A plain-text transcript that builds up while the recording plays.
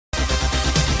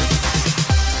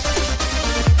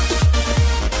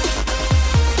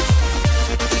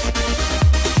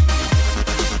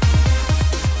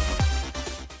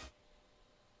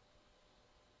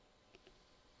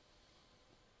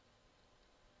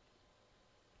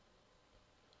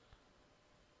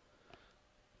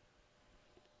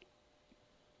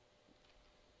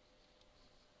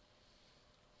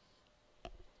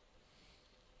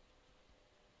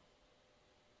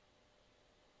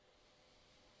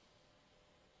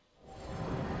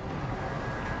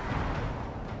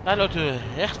Ja Leute,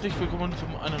 herzlich willkommen zu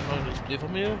einem neuen Let's Play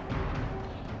von mir.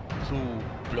 Zu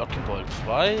Blood Bowl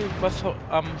 2, was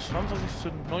am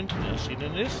 20.09.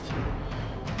 erschienen ist.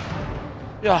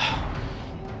 Ja,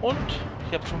 und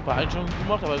ich habe schon ein paar Einstellungen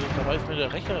gemacht, aber dabei ist mir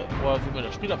der Rechner, oder wie mir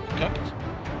das Spiel abgekackt.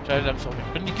 Vielleicht lag es auch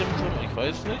mit Bandicam, ich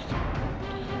weiß es nicht.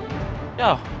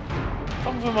 Ja,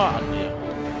 fangen wir mal an hier.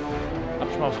 Hab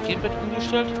schon mal auf Gamepad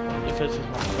umgestellt, jetzt werde ich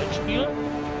mal auf Bett spielen.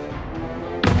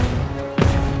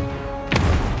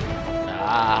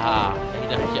 Aha,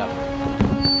 wieder nicht ab.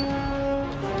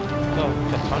 So,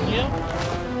 Kampagne.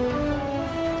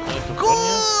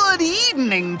 Good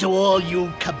evening to all you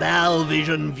Cabal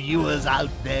Vision viewers out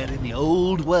there in the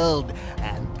old world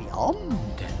and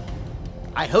beyond.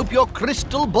 I hope your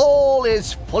crystal ball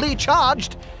is fully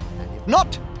charged, and if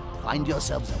not, find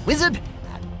yourselves a wizard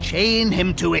and chain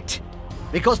him to it.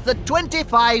 Because the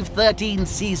 25-13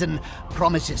 season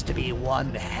promises to be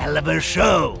one hell of a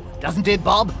show, doesn't it,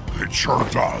 Bob? It sure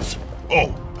does.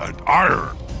 Oh, and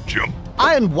iron, Jim.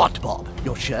 Iron what, Bob?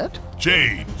 Your shirt?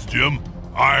 Chains, Jim.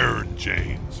 Iron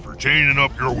chains for chaining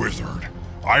up your wizard.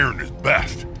 Iron is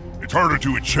best. It's harder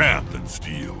to enchant than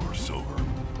steel or silver.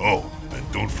 Oh,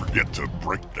 and don't forget to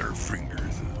break their fingers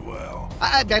as well.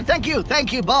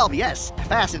 Thank you, Bob. Yes,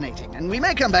 fascinating. And we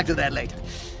may come back to that later.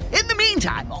 In the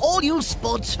meantime, all you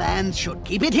sports fans should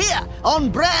keep it here on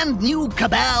brand new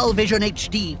Cabal Vision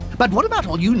HD. But what about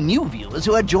all you new viewers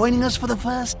who are joining us for the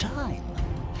first time?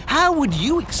 How would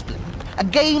you explain a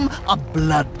game of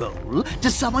Blood Bowl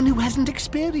to someone who hasn't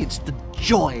experienced the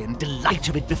joy and delight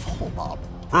of it before, Bob?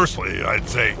 Firstly, I'd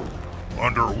say,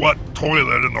 under what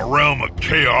toilet in the realm of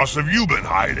chaos have you been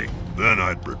hiding? Then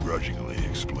I'd begrudgingly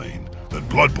explain that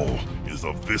Blood Bowl is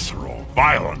a visceral,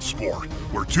 violent sport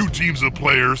where two teams of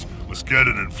players must get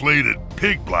an inflated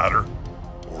pig bladder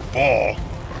or ball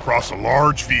across a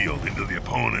large field into the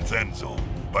opponent's end zone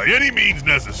by any means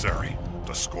necessary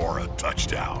to score a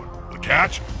touchdown. The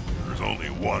catch? There's only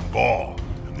one ball,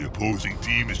 and the opposing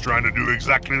team is trying to do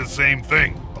exactly the same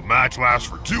thing. The match lasts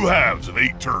for 2 halves of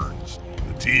 8 turns.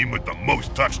 The team with the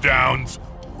most touchdowns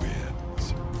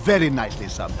wins. Very nicely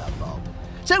summed up, Bob.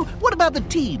 So, what about the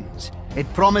teams?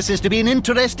 It promises to be an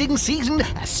interesting season,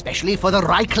 especially for the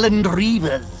Reichland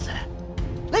Reavers.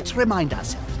 Let's remind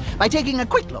ourselves by taking a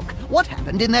quick look what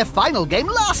happened in their final game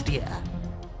last year.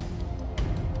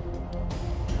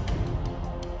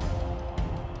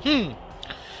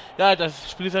 Ja, das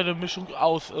Spiel ist eine Mischung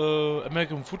aus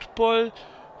American Football,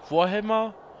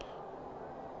 Warhammer.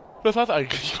 Das war's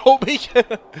eigentlich, glaube ich.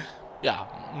 Ja,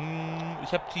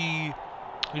 ich habe die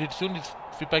Edition, die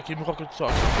wird bei Game Rocket so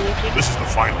angeboten. This is the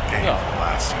final game from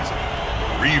last season.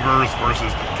 The Reavers versus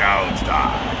the Gouged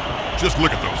Eye. Just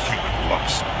look at those human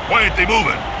lumps. Why ain't they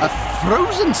moving? A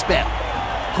frozen spell?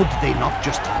 Could they not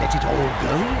just let it all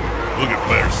go? Look at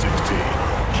player 16,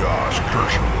 Josh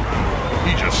Kershaw.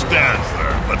 He just stands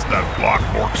there and lets that block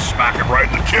fork smack him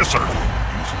right in the kisser.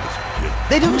 Useless kid.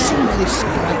 They don't seem very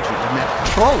sprightly in that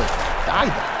trolley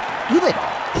either, do they?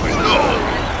 I know.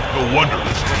 No wonder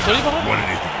this team hasn't won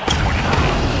anything in 20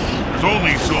 years. There's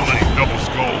only so many double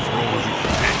skulls rollers you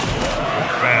can take before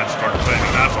fans start saying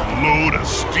that's a load of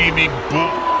steaming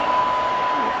bull.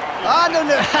 Ah, no,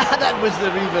 that was the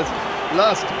Reavers'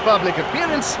 last public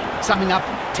appearance, summing up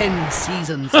 10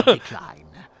 seasons of decline.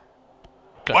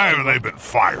 Why haven't they been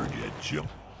fired yet, Jim?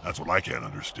 That's what I can't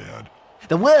understand.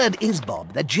 The word is,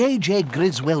 Bob, that J.J.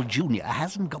 Griswold Jr.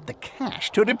 hasn't got the cash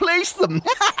to replace them.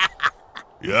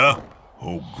 Yeah?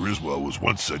 Oh, Griswold was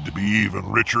once said to be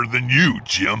even richer than you,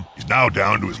 Jim. He's now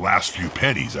down to his last few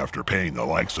pennies after paying the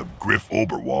likes of Griff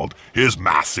Oberwald his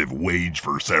massive wage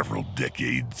for several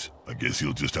decades. I guess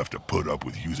he'll just have to put up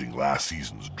with using last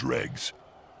season's dregs.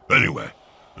 Anyway,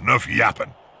 enough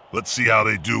yapping. Let's see how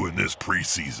they do in this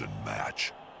preseason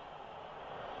match.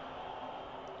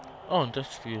 Oh, und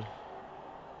das Spiel.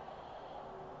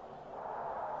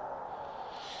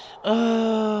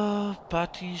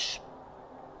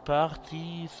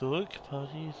 Party zurück,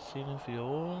 Party, Szene,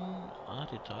 Fioren,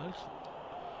 Details.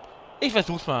 Ich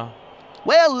versuch's mal.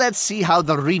 Well, let's see how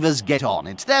the Reavers get on.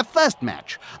 It's their first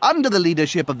match, under the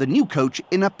leadership of the new coach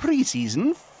in a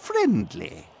preseason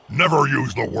friendly. Never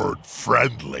use the word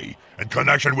friendly in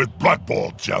connection with Blood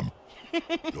Bowl, Jim.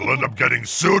 You'll end up getting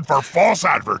sued for false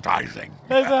advertising.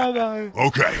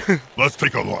 Okay, let's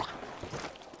take a look.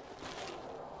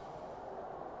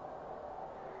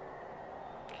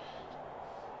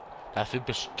 Das wird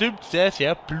bestimmt sehr,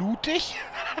 sehr blutig.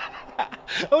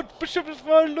 Und bestimmt ist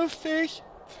voll lustig.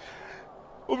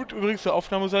 Und übrigens zur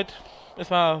Aufnahme seid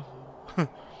erstmal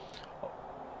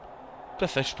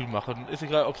das Spiel machen. Ist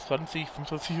egal, ob es 20,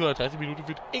 25 oder 30 Minuten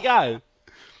wird. Egal.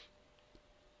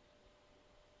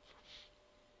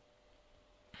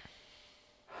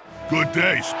 Good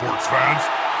day, sports fans.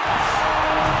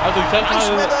 Also ich sag Nice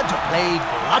mal, weather to play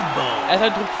Blood Bowl.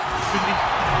 Ersatz finde ich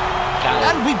geil.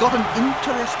 And we've got an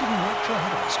interesting match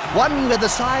ahead of us. One where the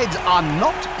sides are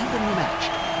not evenly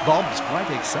matched. Bob's quite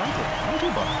excited, aren't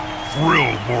you, Bob?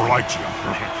 Thrilled, more like you.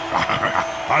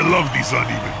 I love these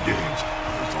uneven games.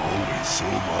 There's always so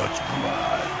much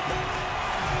blood.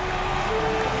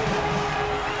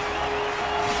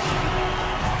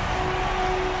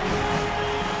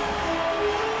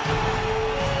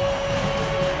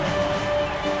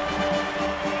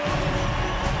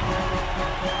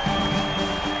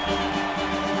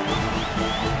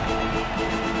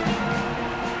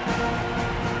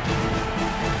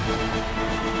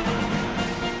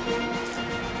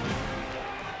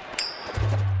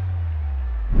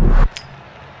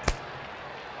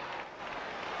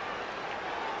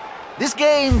 This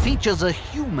game features a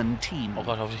human team. Oh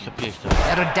Gott, hoffentlich kapiere ich das.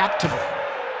 They're adaptable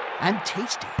and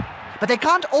tasty, but they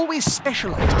can't always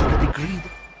specialize to the degree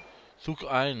that... Zug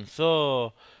 1,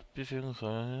 so.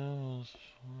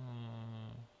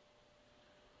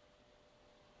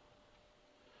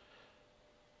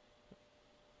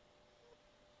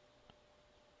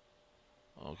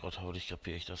 Oh Gott, hoffentlich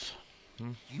kapiere ich das.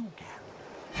 You can.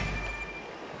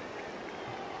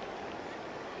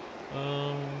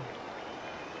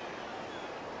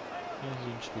 Wie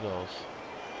sieht ein Spieler aus?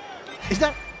 Is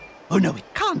that... Oh no, it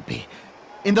can't be.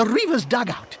 In the Reaver's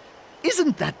dugout.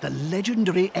 Isn't that the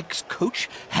legendary ex-coach,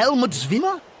 Helmut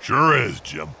Zwimmer? Sure is,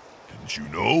 Jim. Didn't you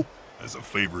know? As a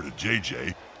favor to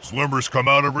JJ, Zwimmer's come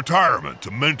out of retirement to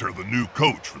mentor the new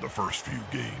coach for the first few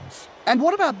games. And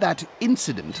what about that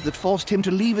incident that forced him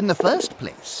to leave in the first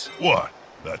place? What?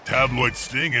 That tabloid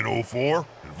sting in '04?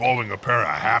 Involving a pair of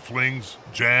halflings,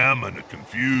 Jam, and a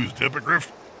confused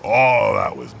hippogriff? Oh,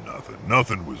 that was nothing.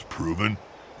 Nothing was proven.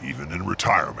 Even in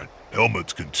retirement,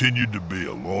 Helmut's continued to be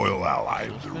a loyal ally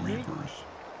of the Reavers.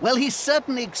 Well, he's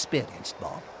certainly experienced,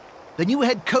 Bob. The new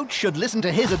head coach should listen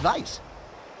to his advice.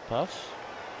 Pass.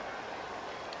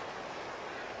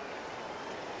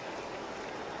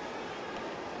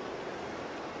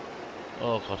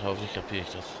 Oh Gott, hoffentlich kapiere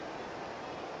ich das.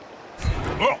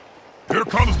 Well, here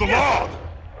comes the log!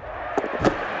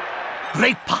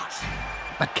 Great pass.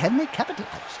 But can they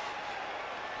capitalize?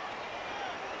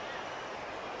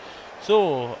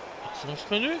 So,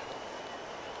 Aktionsmenü.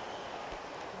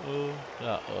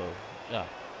 Ja.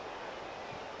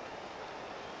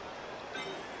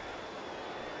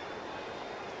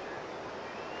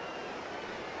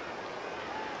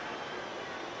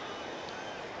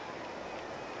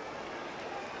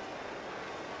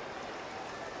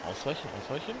 Ausweichen,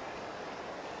 ausweichen.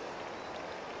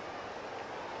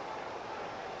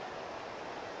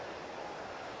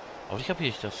 Aber wie kapiere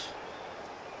ich das?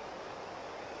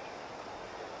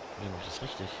 Wie mache ich das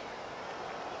richtig?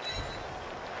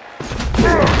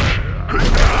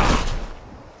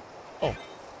 Oh.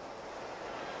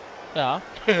 Ja.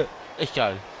 Echt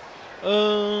geil.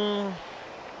 Oh,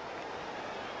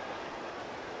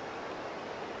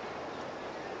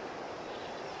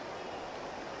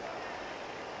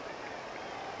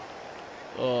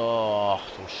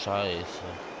 du Scheiße.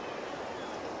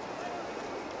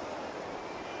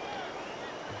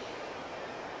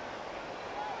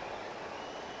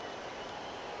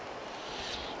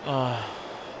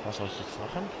 Was soll ich jetzt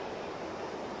machen?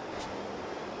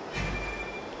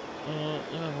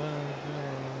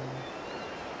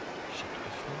 Shit,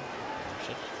 öffnen.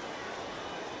 Shit.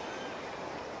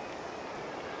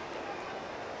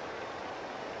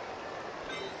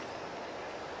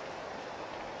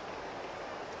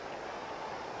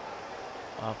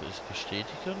 Aber ist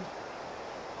bestätigen.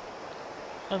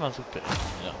 Einmal so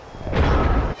beenden, ja.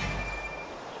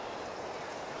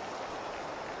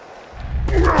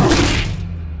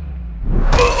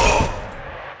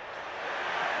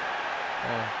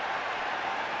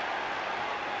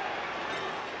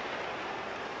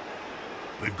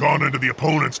 They've gone into the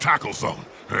opponent's tackle zone.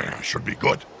 Should be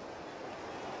good.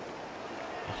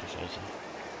 Ach du Scheiße.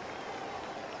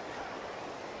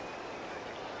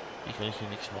 Wie kann ich hier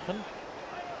nichts machen?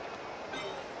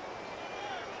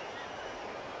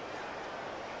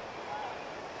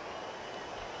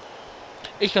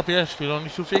 Ich glaube, das Spiel noch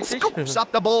nicht so viel. Scoops up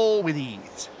the ball with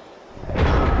ease.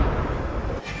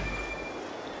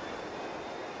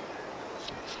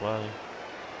 Zwei.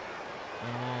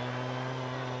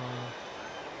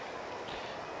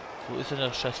 Wo ist denn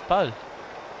der scheiß Ball?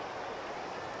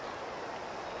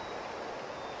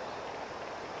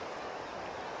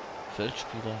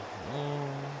 Feldspieler.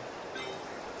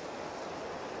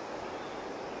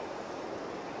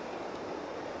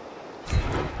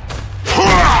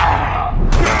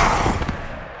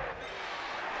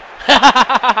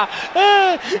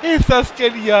 Ist das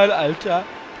genial, Alter.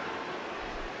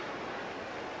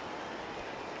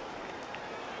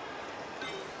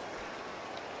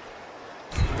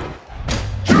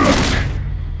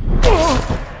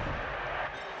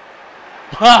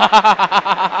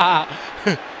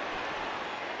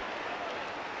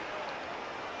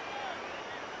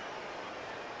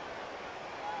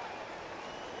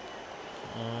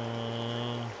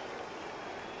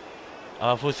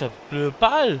 Aber wo ist der blöde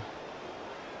Ball?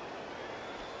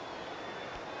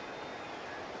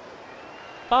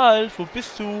 Ball, wo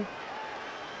bist du?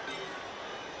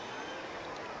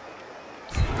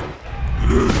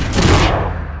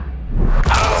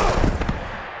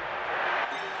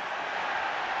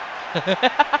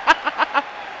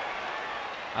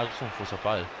 Also, wo ist der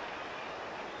Ball?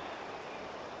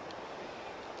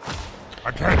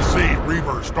 I can't see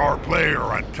Reaver's star player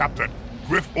and Captain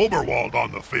Griff Oberwald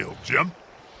on the field, Jim.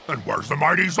 And where's the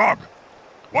mighty Zug?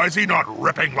 Why is he not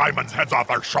ripping linemen's heads off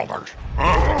their shoulders?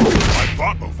 I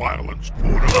thought the violence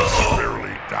quota was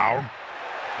severely down.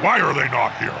 Why are they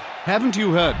not here? Haven't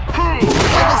you heard?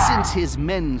 Ever since his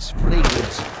men's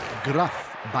fragrance,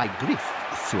 Gruff by Griff,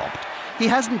 flopped, he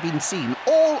hasn't been seen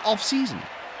all off-season.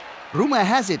 Rumor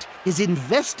has it his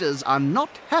investors are not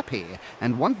happy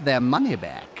and want their money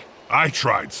back. I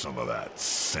tried some of that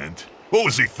scent. What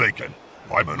was he thinking?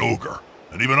 I'm an ogre,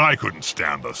 and even I couldn't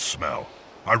stand the smell.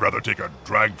 I'd rather take a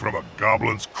drag from a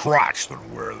goblin's crotch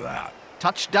than wear that.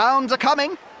 Touchdowns are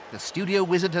coming. The studio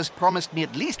wizard has promised me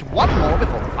at least one more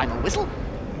before the final whistle.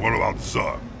 What about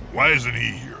Zug? Why isn't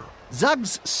he here?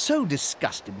 Zug's so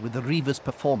disgusted with the Reaver's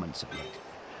performance of late.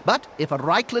 But if a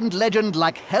Reichland legend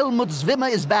like Helmut Zwimmer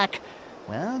is back,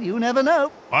 well, you never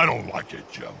know. I don't like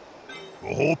it, Jim.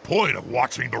 The whole point of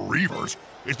watching the Reavers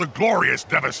is the glorious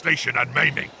devastation and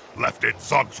maiming left in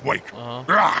Zug's wake.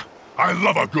 Ah, I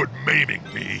love a good maiming,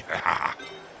 me.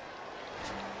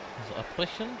 Also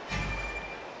abbrechen.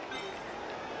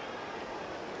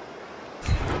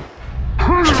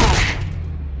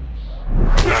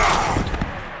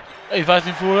 Ich weiß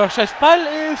nicht, wo der scheiß Ball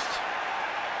ist.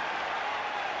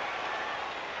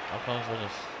 Aber was soll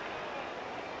das?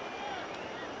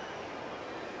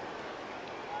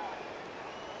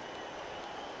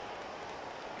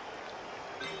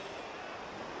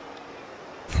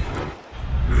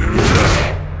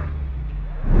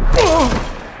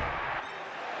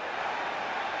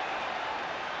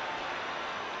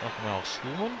 Machen wir auch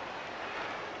zoomen.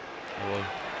 Jawohl.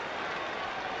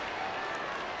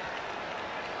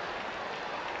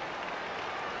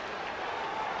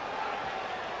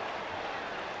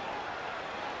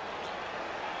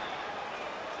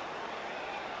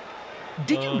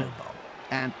 Did you know, Bob,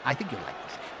 and I think you'll like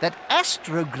this, that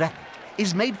astrogranite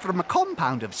is made from a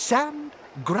compound of sand,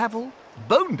 gravel,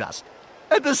 bone dust,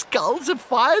 and the skulls of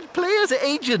fired players'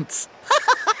 agents?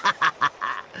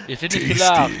 Wir sind nicht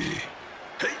gelacht.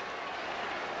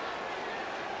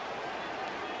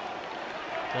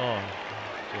 So.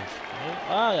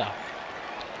 Ah ja.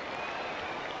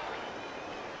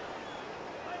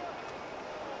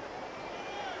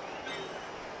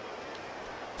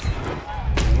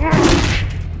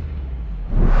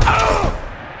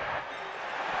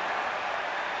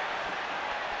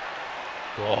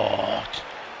 Gott.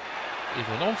 Ich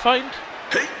will noch ein Feind.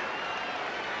 Hey.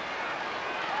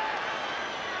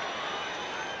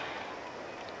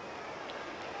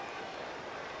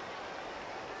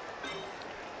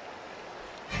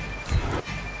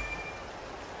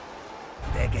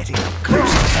 They're getting up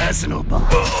close and personal,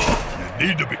 Bob. You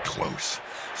need to be close.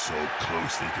 So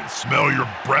close they can smell your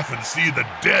breath and see the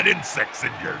dead insects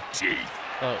in your teeth.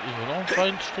 Da, ich will noch ein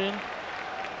Feind stehen.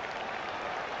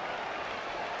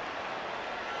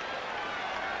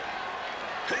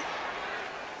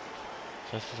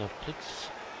 Das heißt, dieser Blitz.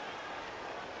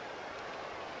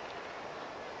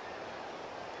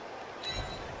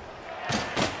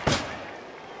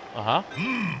 Aha.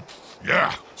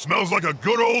 Yeah, smells like a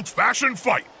good old-fashioned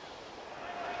fight.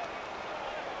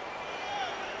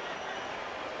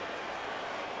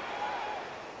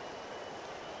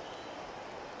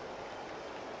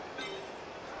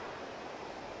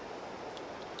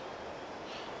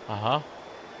 Aha.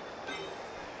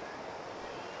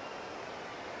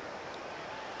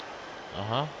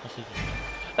 Aha, das sieht nicht.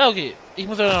 Ja, okay. Ich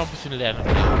muss aber noch ein bisschen lernen.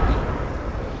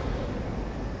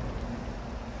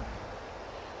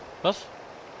 Was?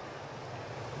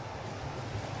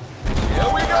 Here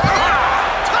we go!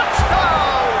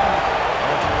 Touchdown!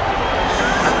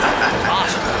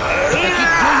 If they keep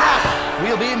doing that,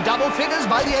 we'll be in double figures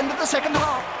by the end of the second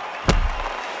half.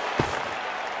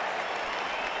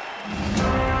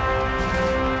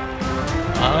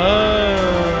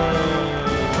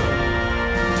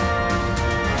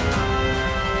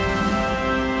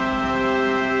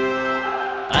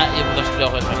 wir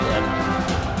auch erstmal lernen.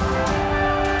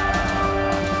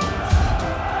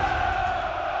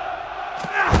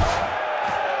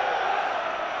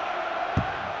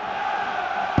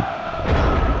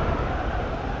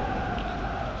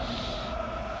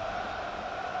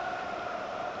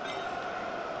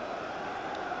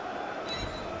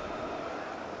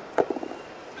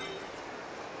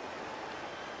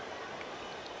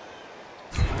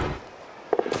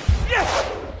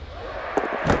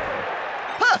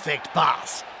 Perfect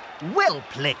pass. Well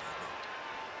played.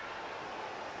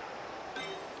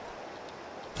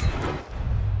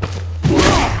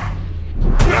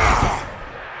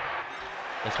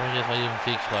 Jetzt mache ich jetzt mal hier den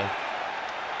Weg frei.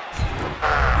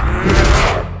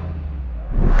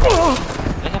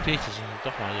 Vielleicht hab ich das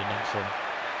doch mal hier langsam.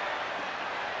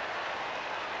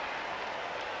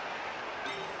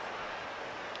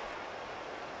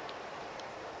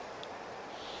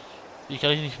 Ich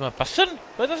kann ich nicht mal passen?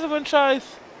 Was ist das für ein Scheiß?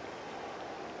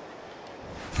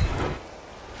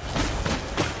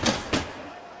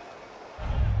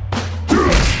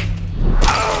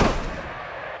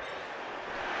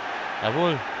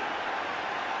 Jawohl.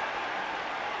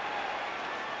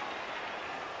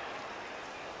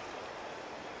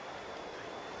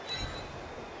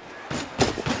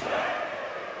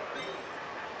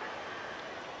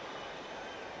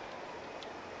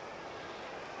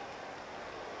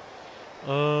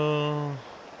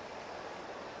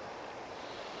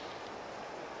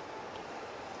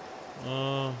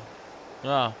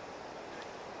 Ja.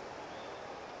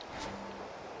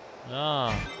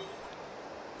 Ja.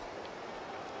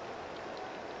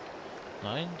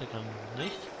 Nein, der kann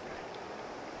nicht.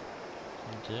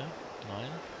 Und der? Nein.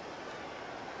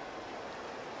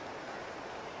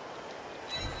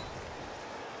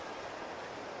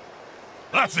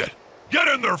 That's it! Get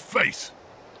in their face!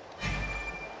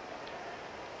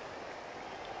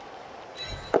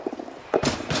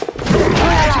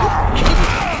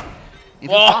 If you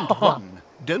can't run,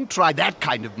 don't try that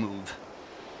kind of move.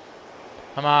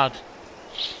 Hamad.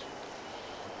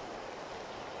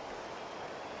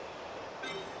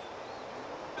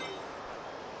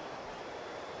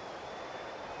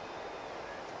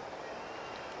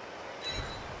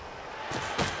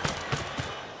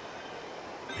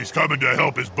 He's coming to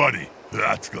help his buddy.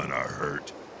 That's gonna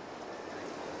hurt.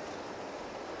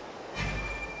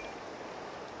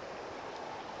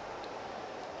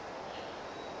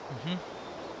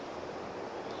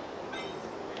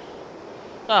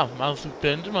 Ja, mal so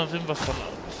beenden, mal sehen, was dann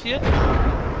passiert.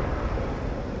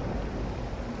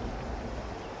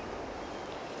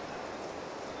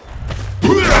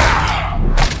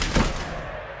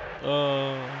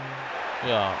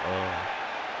 Ja,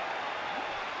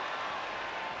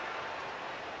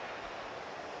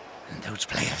 Those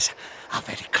players are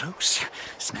very close.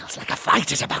 Smells like a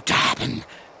fight is about to happen.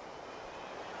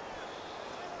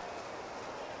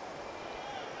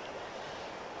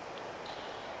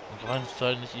 Und kann es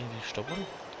da nicht irgendwie stoppen?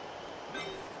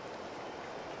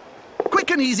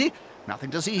 Quick and easy.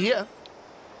 Nothing to see here.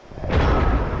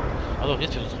 Also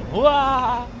jetzt bin ich drin.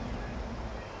 Huah!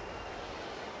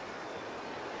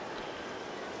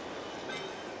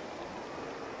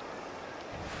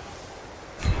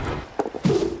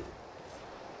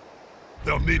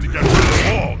 They'll need to get rid of the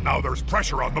ball. Now there's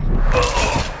pressure on them.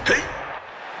 Hey!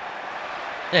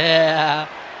 Ja.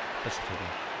 Das ist okay.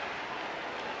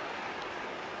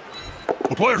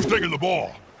 The player's taking the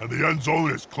ball, and the end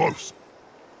zone is close.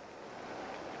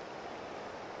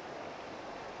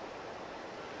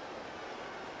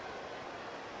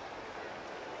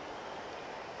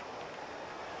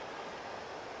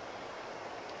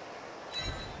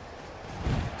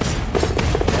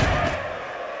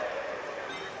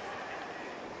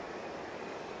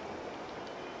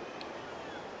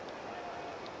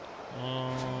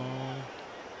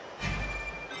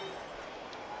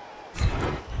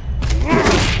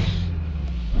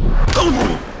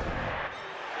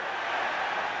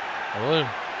 Jawohl.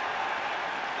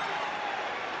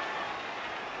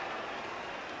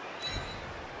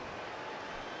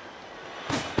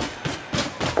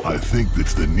 I think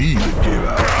that's the knee that gave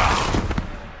out.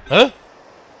 Hä?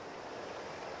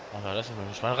 Was war das denn für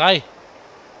eine Schweinerei?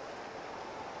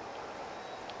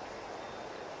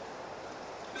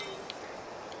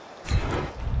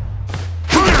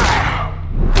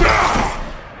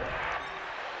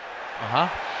 Aha.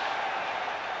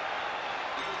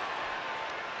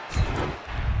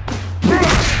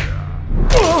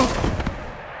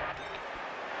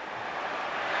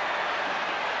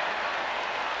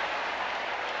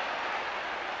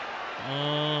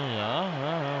 Ja.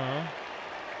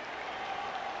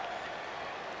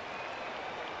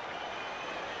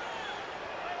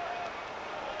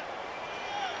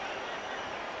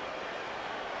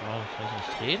 Oh, kann ich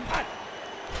nicht drehen?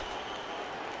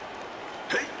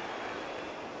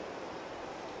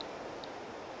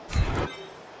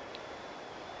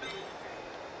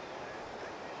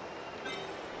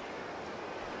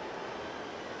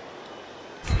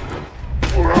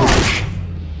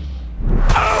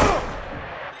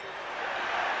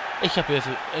 Ich habe jetzt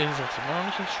ehrlich gesagt immer noch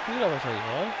nicht das Spiel, aber ist ja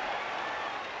egal.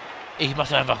 Ich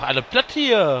mache einfach alle platt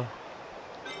hier.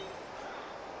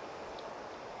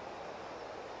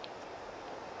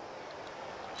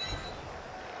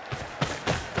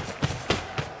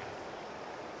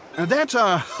 That's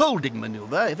a holding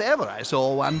maneuver, if ever I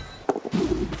saw one.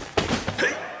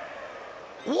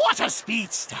 What a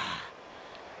speedster!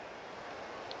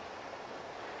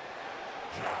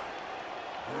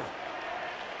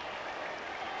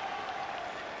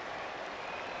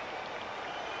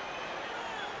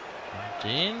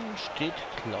 Den steht,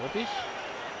 glaube ich,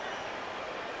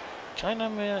 keiner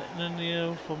mehr in der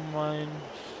Nähe von meinen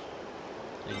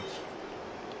Dings.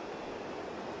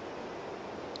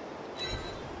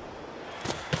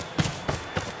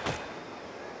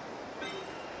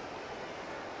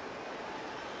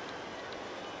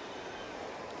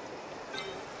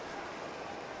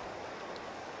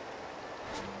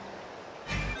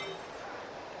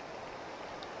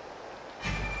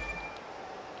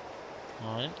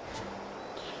 Nein.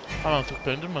 Aber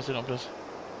könnte mal sehen, ob das.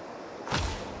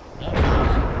 Ja,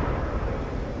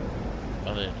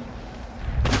 mal sehen.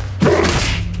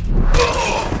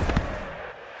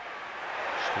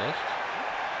 Schlecht.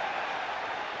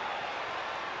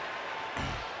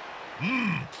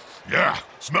 Yeah,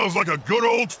 smells like a good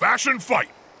old-fashioned fight.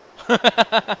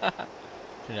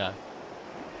 Ja.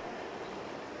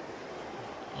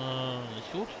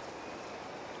 Nicht gut.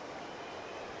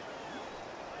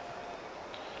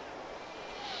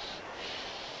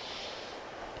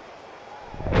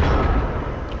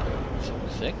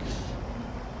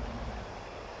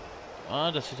 Ah,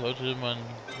 das wird heute mal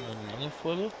eine lange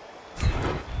Folge.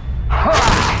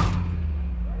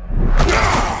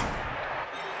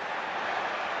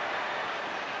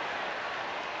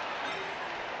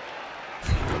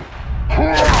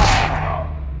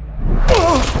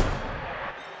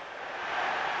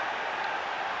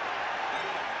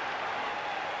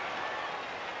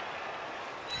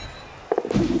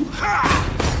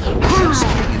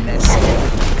 In their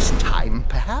next time,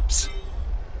 perhaps?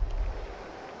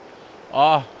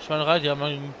 Ah, Schweinerei, die haben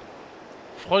meinen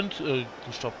Freund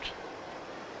gestoppt.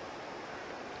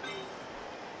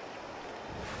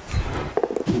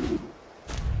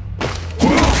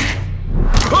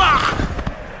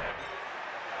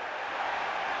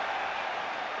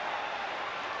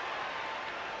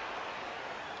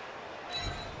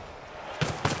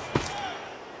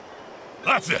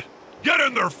 That's it. Get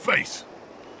in their face.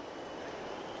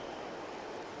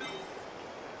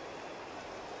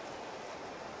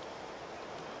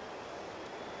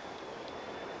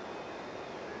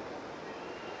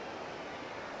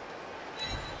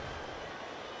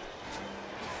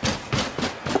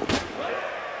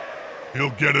 He'll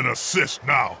get an assist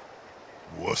now.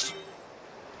 Wuss.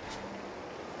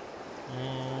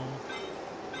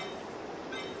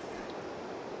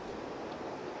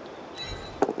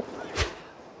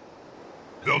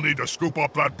 They'll need to scoop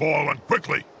up that ball and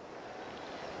quickly.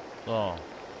 So.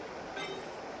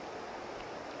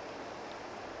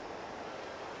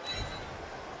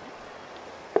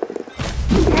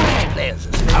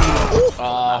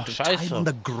 Ah, scheiße.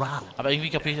 Aber irgendwie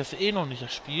kapiere ich das eh noch nicht,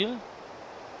 das Spiel.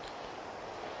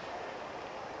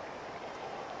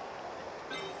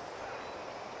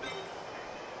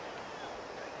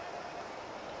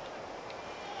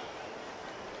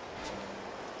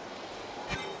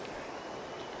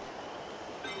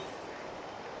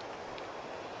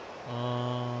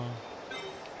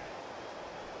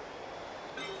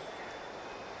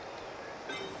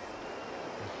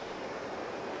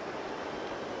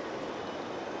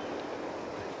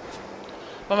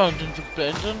 Machen wir den Zug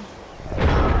beenden.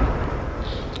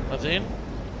 Mal sehen.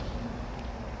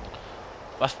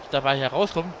 Was dabei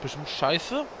herauskommt, bestimmt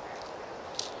scheiße.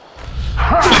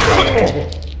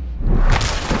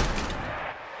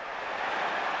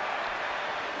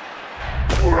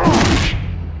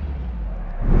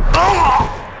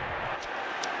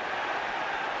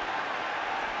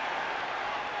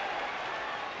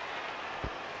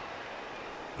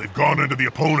 They've gone into the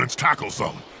opponent's tackle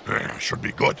zone. Should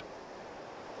be good.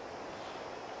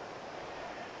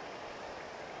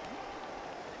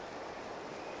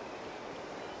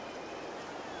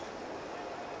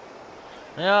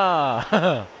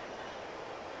 Ja.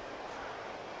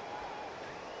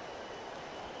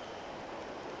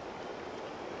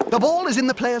 The ball is in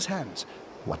the player's hands.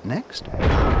 What next?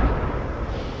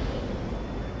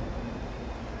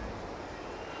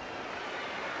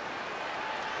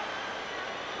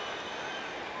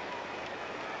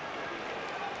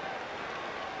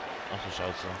 Ach du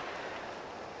Scheiße.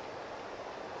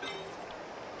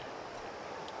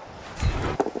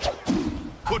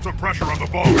 Put some pressure on the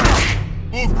ball.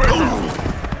 Move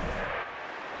quicker.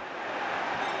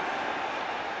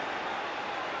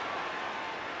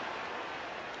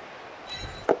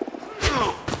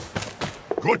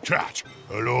 Good catch.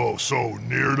 And oh, so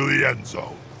near to the end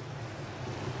zone.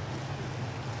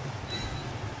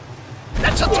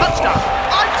 That's a touchdown!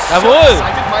 I'm so Jawohl!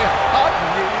 excited, my heart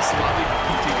really started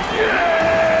beating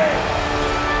again.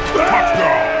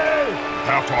 Touchdown!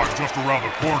 Halftime just around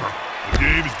the corner. The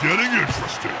game is getting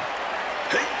interesting.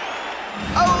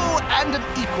 Oh, and an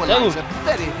equalizer.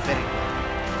 Very, very good.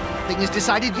 Nothing is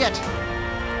decided yet.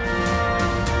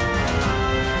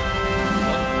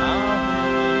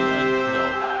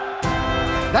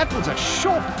 That was a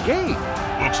short game.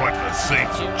 Looks like the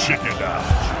Saints are chickened out.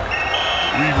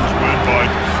 Weavers win by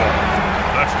default.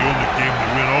 That's the only game they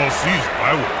win all season.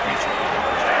 I wouldn't be surprised.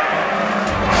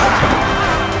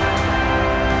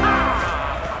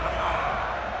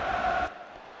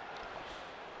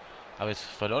 Aber jetzt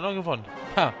verloren oder gewonnen?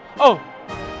 Ha! Oh!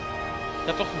 Ich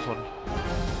hab doch gewonnen.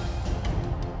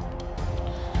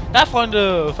 Ja,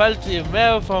 Freunde, falls ihr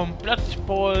mehr vom Blood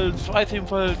Bowl 2 sehen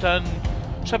wollt, dann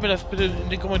schreibt mir das bitte in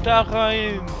den Kommentar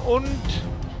rein. Und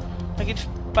dann geht's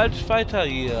bald weiter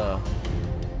hier.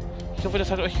 Ich hoffe,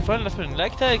 das hat euch gefallen. Lasst mir ein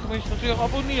Like da. Ihr könnt mich natürlich auch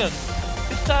abonnieren.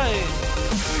 Bis dahin.